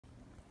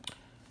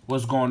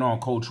What's going on,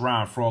 Coach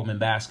Ryan, Frogman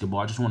Basketball?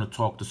 I just want to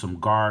talk to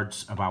some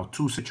guards about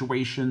two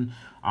situations.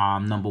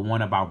 Number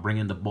one, about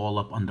bringing the ball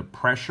up under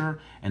pressure.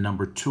 And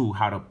number two,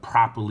 how to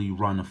properly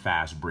run a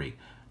fast break.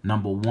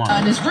 Number one.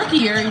 In his rookie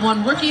year, he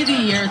won Rookie of the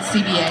Year at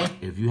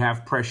CBA. If you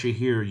have pressure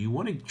here, you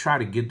want to try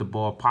to get the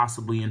ball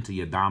possibly into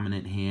your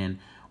dominant hand.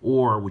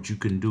 Or what you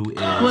can do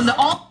is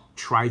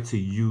try to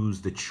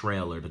use the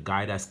trailer, the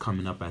guy that's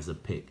coming up as a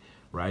pick.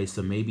 Right?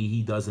 So maybe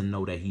he doesn't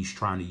know that he's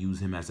trying to use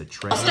him as a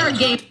trailer.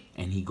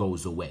 And he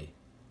goes away.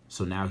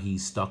 So now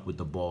he's stuck with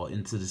the ball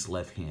into this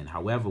left hand.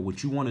 However,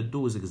 what you want to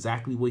do is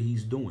exactly what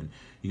he's doing.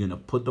 You're going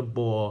to put the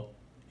ball,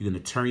 you're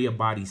going to turn your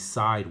body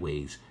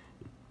sideways,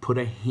 put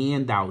a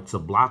hand out to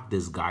block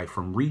this guy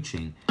from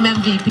reaching,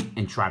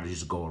 and try to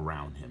just go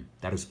around him.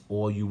 That is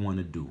all you want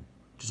to do.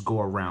 Just go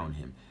around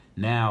him.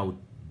 Now,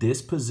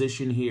 this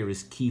position here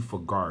is key for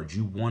guards.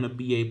 You want to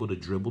be able to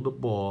dribble the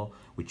ball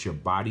with your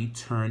body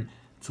turned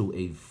to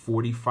a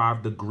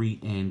 45-degree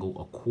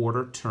angle, a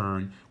quarter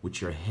turn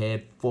with your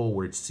head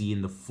forward,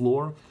 seeing the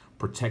floor,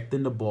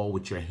 protecting the ball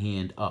with your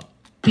hand up.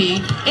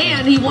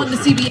 And he won the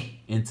CBA.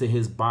 Into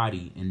his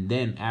body. And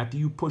then after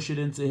you push it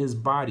into his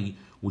body,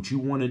 what you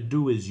want to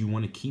do is you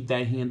want to keep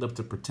that hand up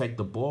to protect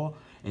the ball.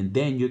 And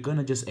then you're going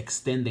to just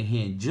extend the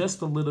hand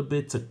just a little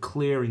bit to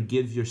clear and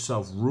give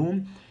yourself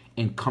room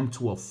and come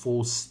to a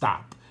full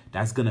stop.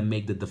 That's going to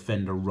make the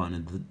defender run.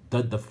 And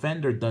the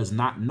defender does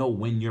not know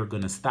when you're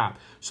going to stop.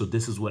 So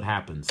this is what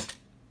happens.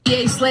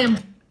 Slam.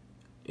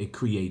 It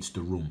creates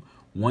the room.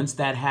 Once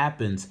that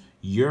happens,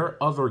 your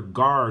other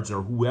guards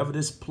or whoever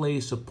this play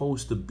is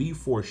supposed to be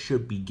for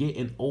should be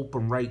getting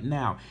open right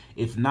now.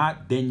 If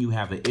not, then you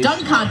have an issue.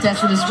 Dunk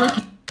contest with his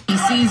rookie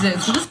season.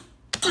 So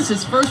this is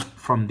his first.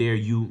 From there,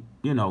 you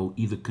know,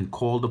 either can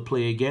call the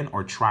play again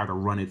or try to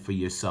run it for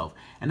yourself.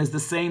 And it's the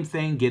same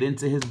thing. Get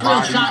into his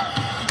body.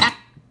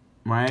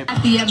 Right?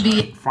 At the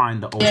NBA.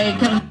 Find the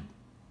opening.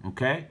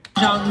 Okay?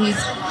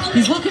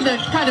 He's looking to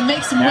kind of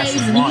make some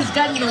waves, and he's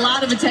gotten a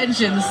lot of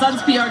attention. The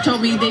Suns PR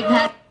told me they've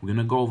had... We're going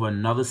to go over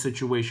another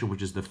situation,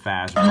 which is the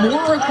fast break.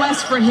 More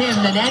requests for him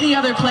than any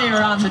other player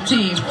on the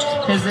team,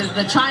 because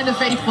the China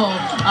faithful,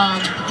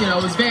 you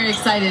know, was very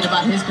excited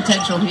about his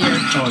potential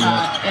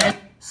here.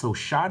 So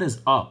shot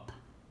is up,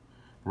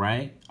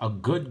 right? A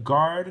good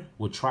guard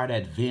will try to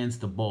advance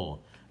the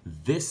ball.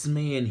 This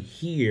man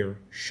here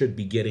should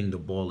be getting the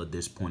ball at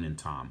this point in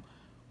time.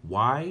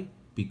 Why?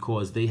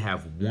 Because they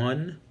have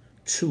 1,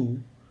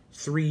 2,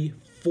 3,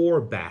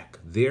 4 back.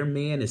 Their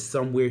man is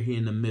somewhere here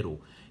in the middle.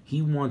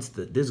 He wants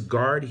this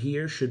guard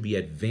here should be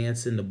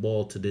advancing the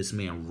ball to this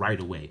man right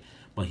away,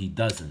 but he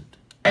doesn't.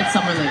 At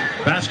Summer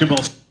League.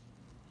 Basketball.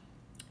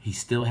 He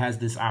still has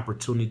this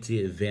opportunity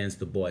to advance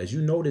the ball. As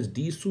you notice,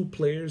 these two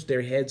players,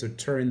 their heads are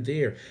turned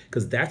there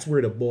because that's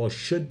where the ball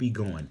should be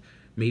going.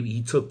 Maybe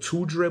he took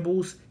 2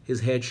 dribbles.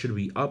 His head should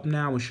be up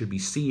now and should be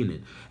seeing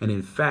it. And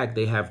in fact,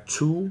 they have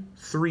 2,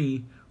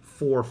 3,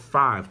 4,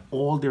 5.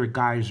 All their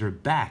guys are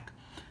back.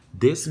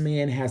 This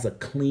man has a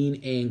clean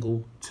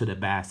angle to the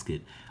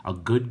basket. A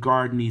good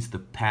guard needs to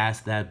pass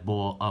that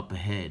ball up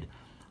ahead.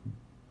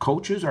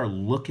 Coaches are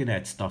looking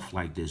at stuff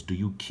like this. Do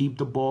you keep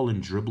the ball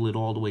and dribble it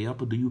all the way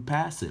up, or do you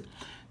pass it?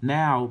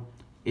 Now,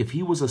 if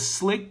he was a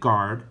slick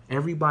guard,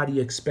 everybody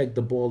expect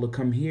the ball to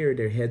come here.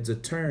 Their heads are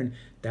turned.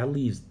 That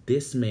leaves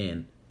this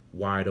man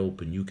wide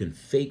open. You can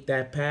fake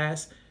that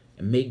pass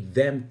and make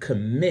them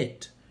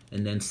commit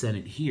and then send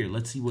it here.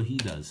 Let's see what he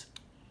does.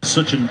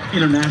 Such an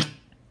international.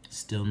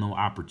 Still no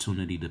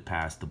opportunity to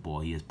pass the ball.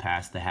 He has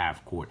passed the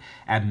half court.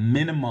 At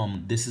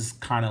minimum, this is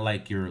kind of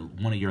like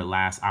one of your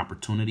last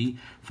opportunity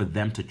for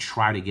them to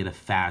try to get a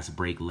fast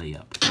break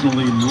layup.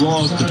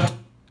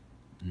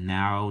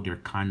 Now they're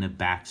kind of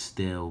back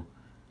still.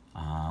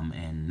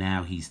 And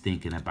now he's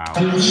thinking about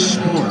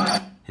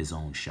his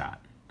own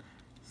shot.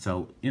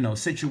 So, you know,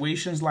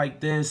 situations like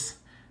this,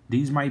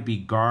 these might be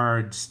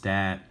guards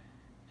that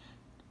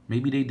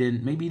maybe they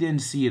didn't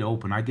see it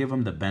open. I give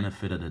them the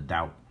benefit of the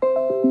doubt.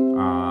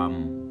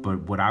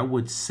 But what I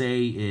would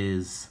say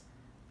is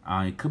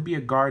it could be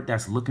a guard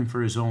that's looking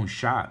for his own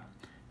shot.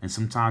 And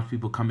sometimes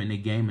people come in the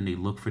game and they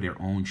look for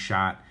their own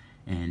shot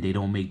and they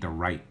don't make the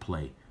right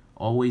play.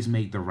 Always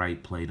make the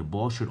right play. The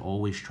ball should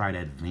always try to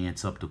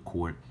advance up the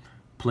court.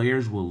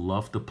 Players will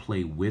love to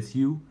play with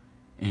you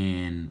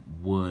and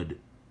would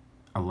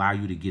allow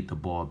you to get the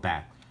ball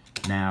back.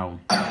 Now,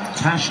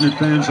 passionate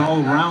fans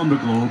all around the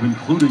globe,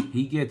 including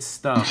he gets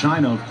stuck.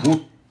 China.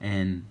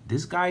 And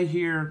this guy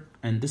here,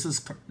 and this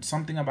is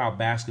something about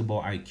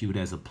basketball IQ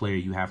that as a player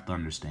you have to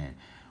understand.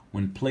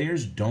 When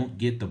players don't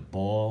get the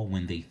ball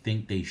when they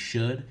think they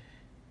should,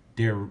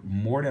 they're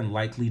more than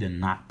likely to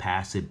not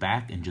pass it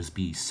back and just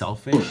be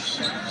selfish.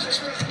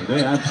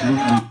 They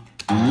absolutely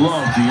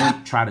love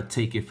the try to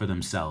take it for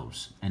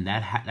themselves, and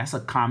that's a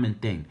common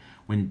thing.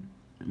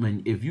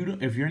 If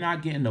you're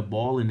not getting the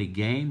ball in the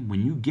game,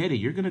 when you get it,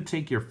 you're gonna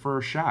take your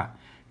first shot.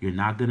 You're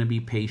not gonna be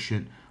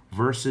patient.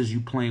 Versus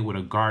you playing with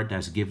a guard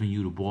that's giving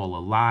you the ball a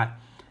lot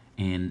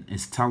and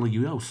is telling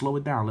you, "Yo, slow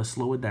it down. Let's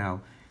slow it down,"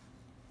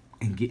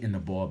 and getting the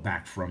ball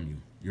back from you.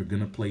 You're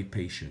gonna play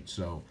patient.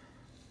 So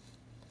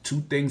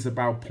 2 things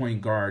about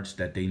point guards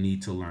that they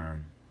need to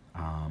learn.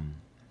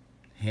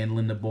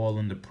 Handling the ball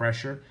under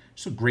pressure.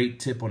 It's a great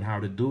tip on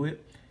how to do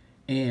it.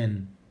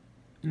 And,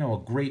 you know, a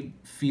great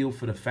feel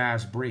for the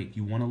fast break.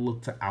 You want to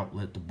look to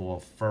outlet the ball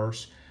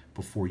first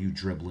before you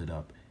dribble it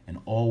up. And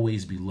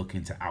always be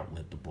looking to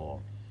outlet the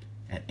ball.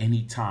 At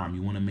any time,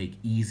 you want to make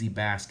easy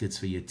baskets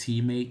for your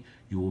teammate.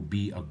 You will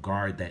be a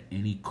guard that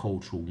any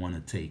coach will want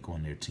to take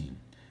on their team.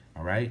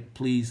 All right?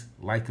 Please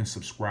like and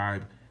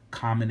subscribe.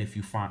 Comment if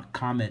you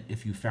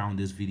found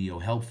this video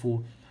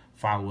helpful.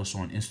 Follow us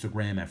on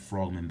Instagram at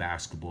Frogman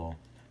Basketball.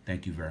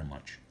 Thank you very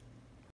much.